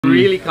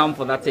Really come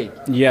for that take?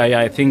 Yeah.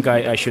 I think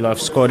I should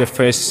have scored the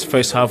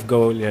first half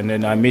goal, and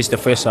then I missed the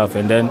first half,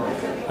 and then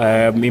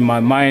in my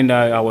mind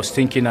I was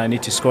thinking I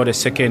need to score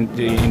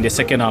in the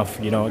second half.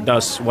 You know,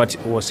 that's what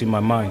was in my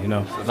mind. You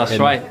know. That's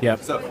right. Yeah.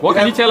 So, what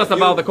can you tell us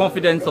about the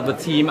confidence of the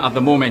team at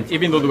the moment?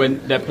 Even though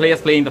when the players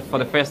playing for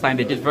the first time,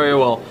 they did very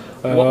well.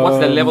 What's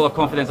the level of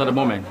confidence at the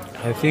moment?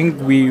 I think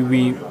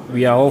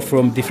we are all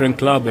from different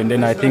clubs, and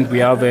then I think we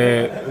have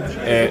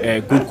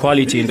a good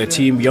quality in the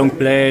team. Young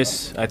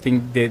players, I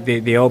think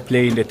they all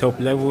play in the top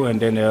level,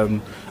 and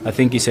then I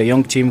think it's a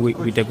young team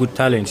with a good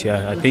talent.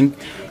 Yeah, I think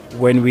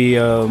when we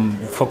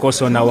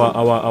focus on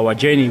our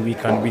journey, we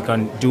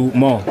can do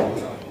more.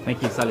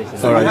 Thank you, Salisu.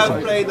 So you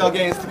have played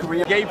against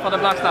Korea. Game for the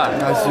Black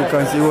Stars. As you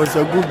can see, it was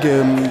a good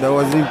game. There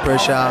wasn't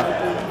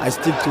pressure. I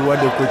stick to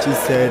what the coaches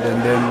said,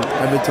 and then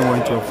everything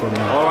went well for me.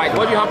 All right,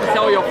 what do you have to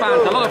tell your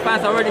fans? A lot of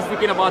fans are already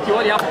speaking about you.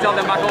 What do you have to tell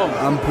them back home?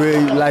 I'm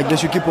praying, like they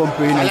should keep on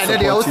praying and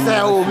supporting me.